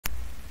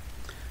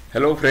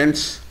Hello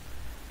friends,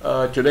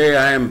 today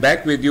I am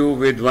back with you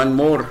with one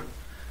more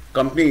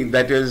company,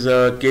 that is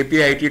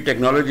Kpit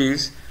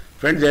Technologies.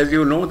 Friends, as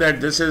you know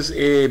that this is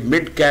a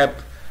mid-cap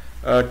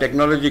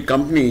technology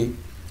company.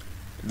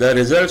 The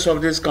results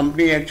of this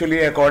company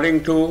actually,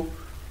 according to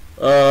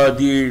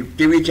the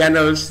TV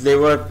channels, they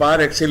were par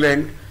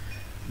excellent,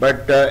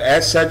 but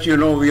as such,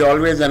 we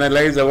always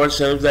analyze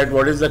ourselves that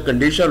what is the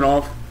condition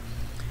of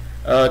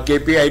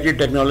Kpit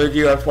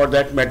Technology, or for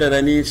that matter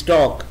any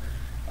stock,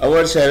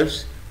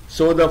 ourselves.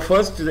 So the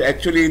first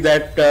actually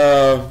that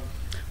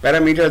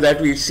parameter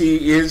that we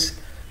see is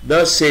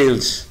the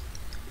sales.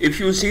 If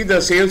you see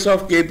the sales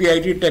of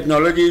Kpit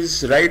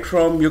Technologies, right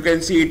from, you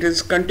can see it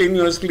is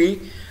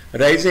continuously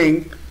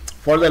rising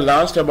for the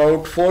last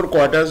about 4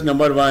 quarters,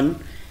 number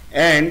one.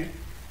 And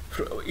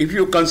if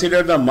you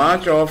consider the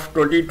March of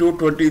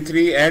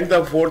 22-23 and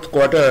the 4th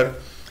quarter,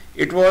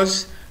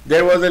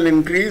 there was an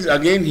increase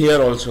again here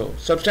also,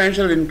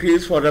 substantial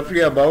increase for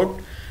roughly about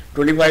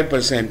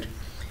 25%.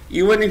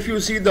 Even if you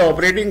see the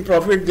operating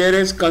profit, there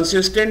is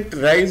consistent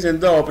rise in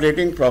the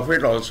operating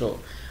profit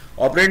also.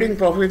 Operating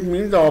profit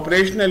means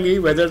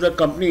operationally whether the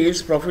company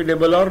is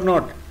profitable or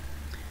not.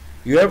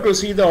 You have to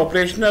see the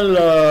operational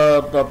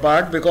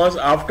part, because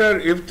after,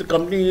 if the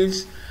company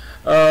is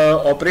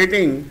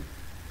operating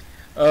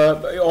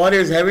or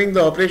is having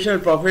the operational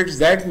profits,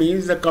 that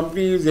means the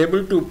company is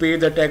able to pay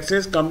the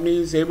taxes,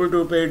 company is able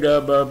to pay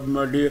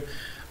the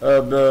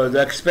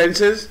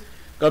expenses,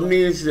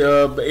 company is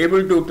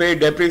able to pay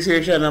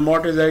depreciation,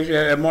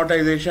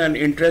 amortization,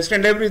 interest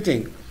and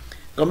everything.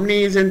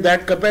 Company is in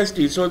that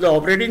capacity. So the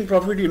operating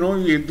profit,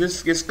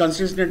 this is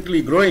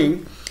consistently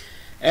growing.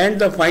 And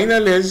the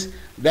final is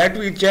that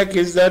we check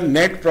is the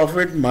net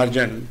profit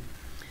margin.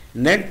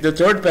 Net, the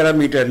third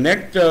parameter,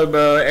 net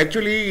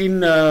actually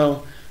in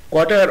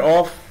quarter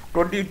of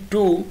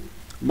 22,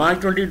 March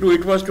 22,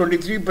 it was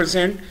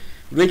 23%,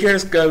 which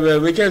has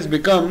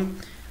become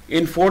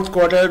in 4th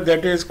quarter,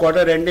 that is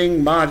quarter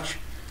ending March,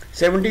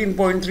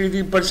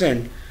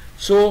 17.33%.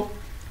 So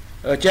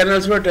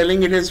channels were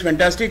telling it is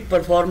fantastic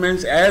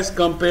performance as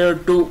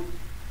compared to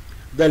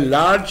the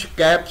large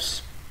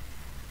caps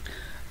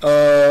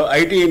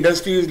IT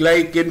industries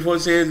like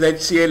Infosys,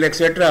 HCL,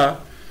 etc.,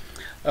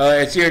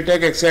 HCL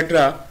Tech,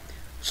 etc.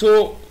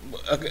 So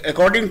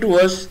according to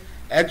us,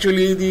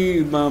 actually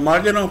the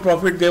margin of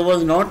profit, there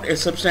was not a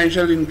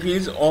substantial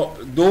increase,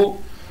 though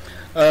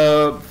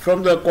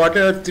from the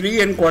quarter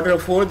 3 and quarter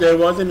 4 there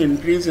was an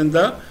increase in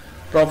the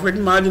profit,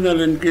 marginal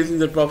increase in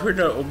the profit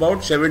of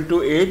about 7 to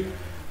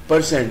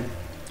 8%.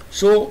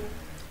 So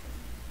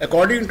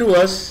according to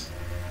us,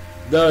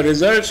 the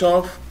results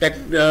of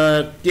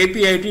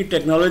Kpit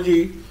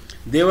Technology,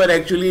 they were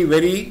actually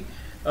very,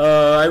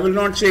 I will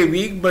not say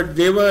weak, but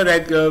they were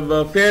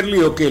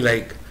fairly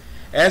okay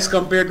as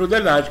compared to the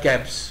large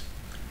caps.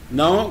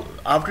 Now,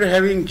 after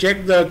having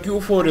checked the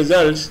Q4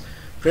 results,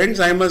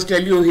 friends, I must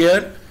tell you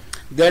here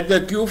that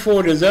the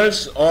Q4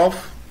 results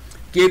of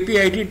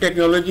Kpit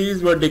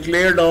Technologies were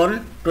declared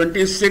on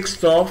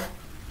 26th of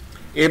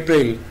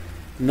April.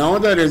 Now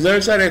the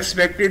results are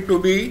expected to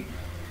be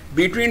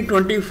between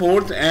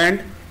 24th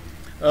and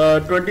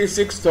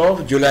 26th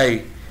of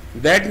July.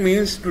 That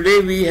means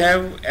today we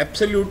have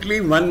absolutely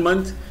 1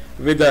 month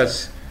with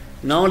us.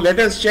 Now let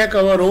us check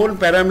our own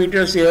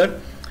parameters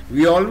here.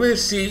 We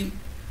always see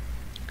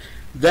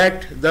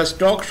that the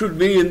stock should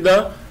be in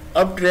the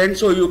uptrend.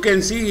 So you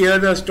can see here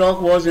the stock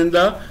was in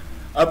the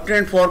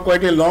uptrend for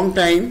quite a long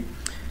time,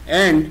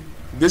 and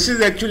this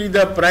is actually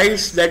the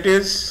price, that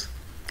is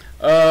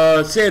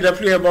say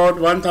roughly about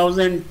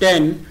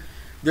 1010.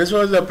 This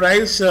was the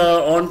price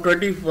on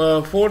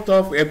 24th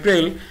of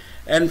April,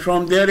 and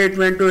from there it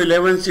went to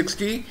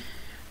 1160,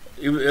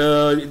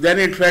 then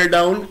it fell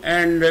down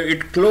and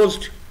it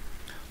closed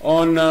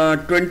on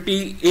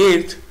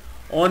 28th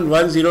on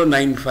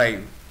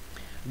 1095.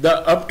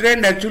 The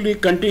uptrend actually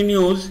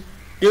continues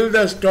till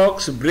the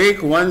stocks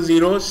break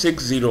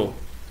 1060.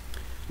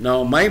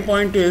 Now my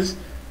point is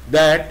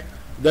that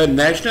the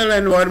national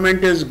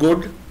environment is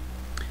good,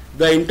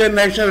 the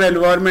international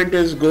environment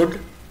is good.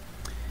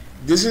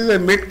 This is a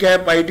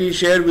mid-cap IT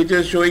share which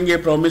is showing a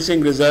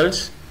promising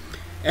results.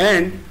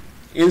 And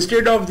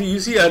instead of the, you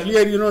see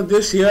earlier,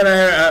 this here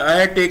I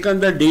had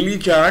taken the daily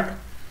chart.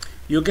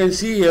 You can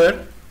see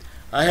here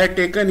I had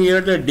taken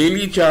here the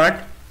daily chart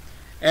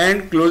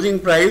and closing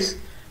price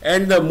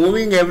and the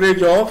moving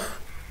average of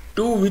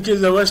 2, which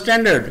is our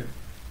standard.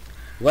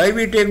 Why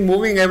we take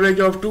moving average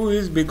of 2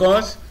 is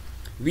because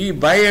we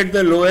buy at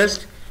the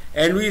lowest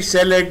and we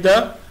sell at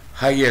the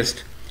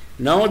highest.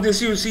 Now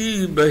this you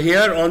see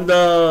here on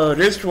the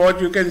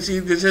wristwatch, you can see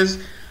this is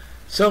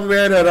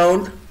somewhere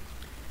around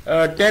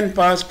 10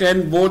 past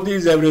 10, both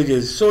these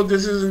averages. So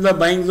this is in the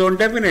buying zone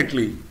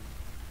definitely.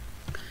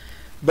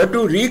 But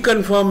to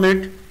reconfirm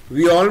it,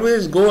 we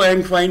always go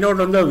and find out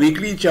on the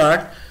weekly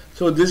chart.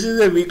 So this is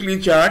a weekly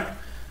chart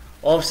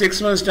of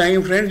 6 months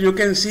time, friends. You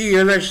can see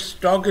here the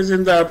stock is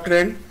in the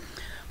uptrend.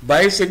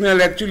 Buy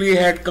signal actually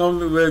had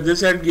come,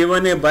 this had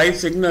given a buy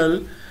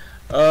signal.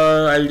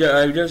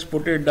 I'll just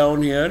put it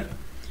down here.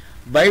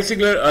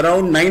 bicycle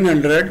around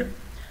 900.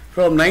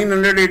 From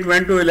 900 it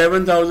went to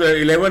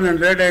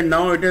 1100 and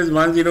now it is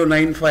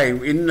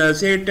 1095. In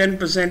say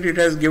 10% it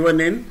has given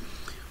in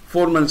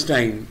 4 months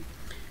time.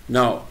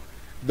 Now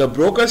the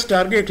broker's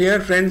target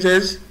here, friends,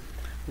 is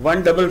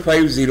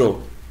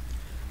 1550.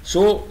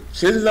 So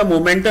since the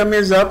momentum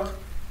is up,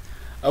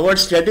 our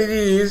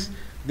strategy is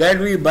that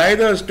we buy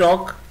the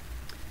stock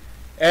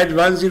at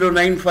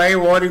 1095,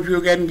 or if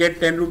you can get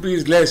 10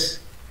 rupees less,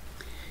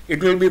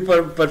 it will be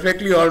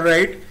perfectly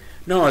alright.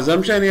 Now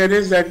assumption here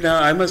is that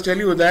I must tell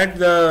you that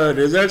the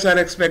results are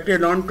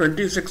expected on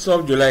 26th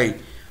of July.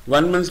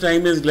 1 month's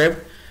time is left.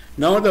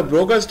 Now the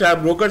brokers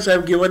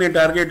have given a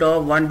target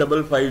of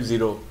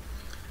 1550.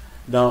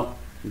 Now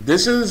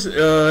this is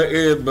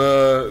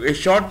a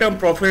short-term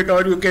profit,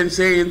 or you can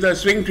say in the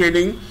swing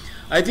trading.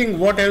 I think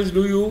what else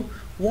do you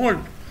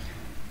want?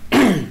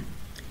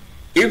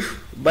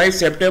 If by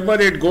September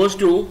it goes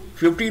to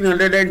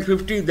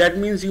 1550, that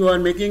means you are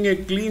making a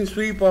clean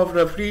sweep of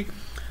roughly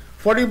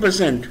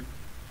 40%.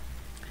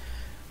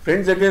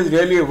 Friends, it is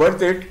really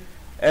worth it,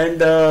 and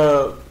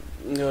the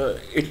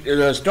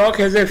stock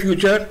has a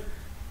future.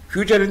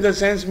 Future in the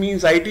sense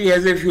means IT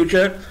has a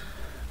future.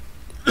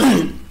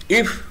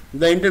 If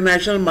the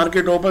international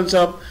market opens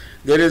up,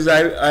 there is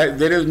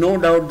no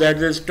doubt that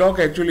the stock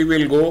actually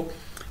will go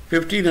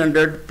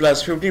 1500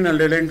 plus,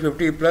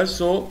 1550 plus.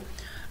 So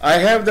I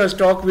have the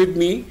stock with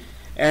me,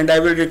 and I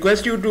will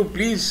request you to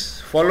please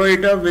follow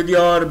it up with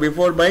your,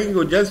 before buying,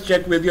 you just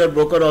check with your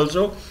broker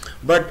also.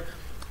 But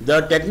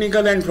the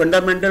technical and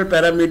fundamental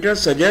parameters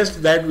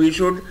suggest that we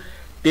should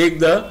take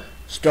the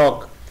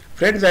stock.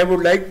 Friends, I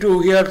would like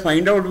to here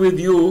find out with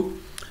you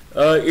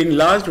in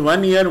last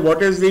 1 year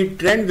what is the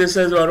trend this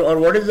has, or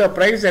what is the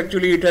price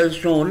actually it has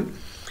shown.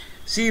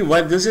 See,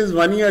 what this is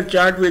 1 year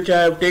chart which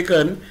I have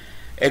taken.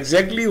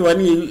 Exactly 1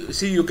 year.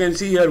 See, you can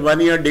see here 1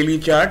 year daily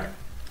chart,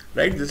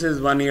 right? This is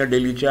 1 year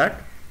daily chart.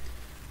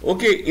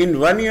 Okay, in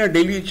 1 year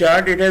daily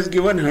chart it has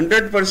given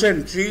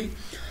 100%. See,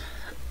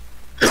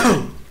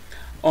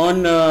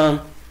 on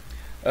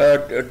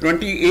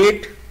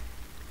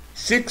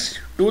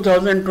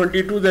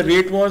 28/6/2022 the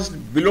rate was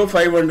below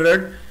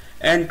 500,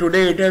 and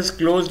today it has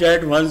closed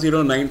at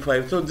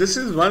 1095. So this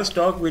is one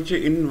stock which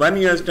in 1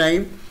 year's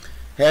time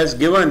has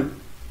given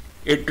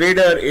a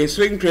trader, a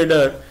swing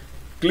trader,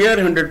 clear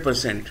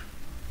 100%.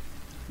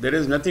 There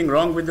is nothing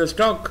wrong with the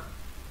stock.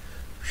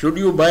 Should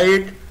you buy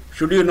it?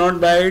 Should you not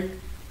buy it?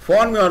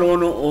 Form your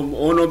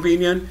own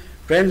opinion.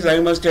 Friends, I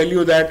must tell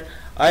you that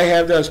I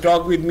have the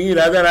stock with me.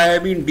 Rather, I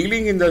have been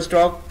dealing in the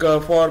stock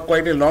for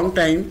quite a long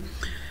time,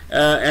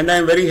 and I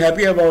am very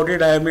happy about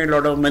it. I have made a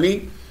lot of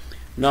money.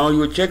 Now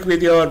you check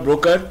with your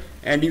broker,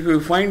 and if you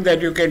find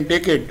that you can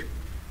take it,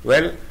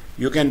 well,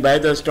 you can buy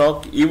the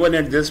stock even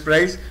at this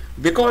price.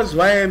 Because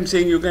why I am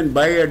saying you can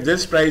buy at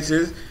this price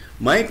is,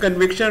 my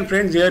conviction,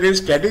 friends, here is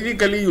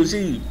strategically. You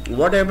see,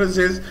 what happens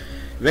is,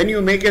 when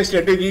you make a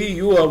strategy,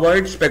 you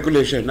avoid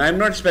speculation. I am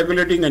not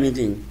speculating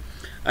anything.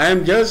 I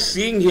am just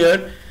seeing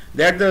here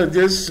that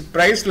this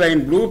price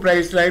line, blue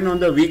price line on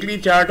the weekly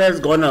chart has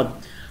gone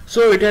up.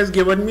 So it has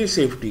given me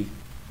safety.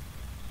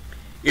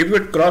 If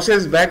it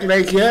crosses back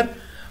like here,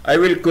 I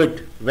will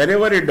quit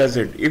whenever it does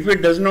it. If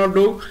it does not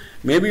do,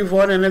 maybe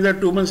for another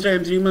 2 months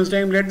time, 3 months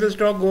time, let the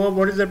stock go up.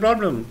 What is the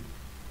problem?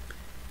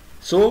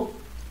 So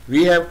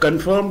we have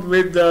confirmed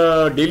with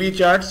the daily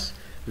charts.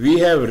 We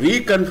have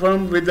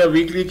reconfirmed with the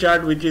weekly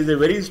chart, which is a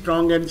very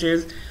strong and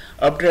says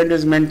uptrend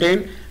is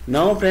maintained.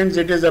 Now friends,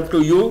 it is up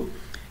to you.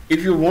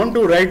 If you want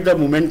to ride the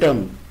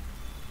momentum,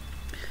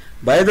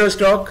 buy the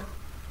stock,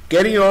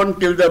 carry on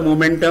till the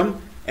momentum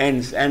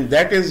ends, and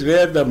that is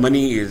where the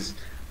money is.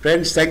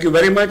 Friends, thank you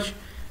very much,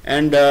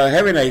 and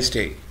have a nice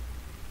day.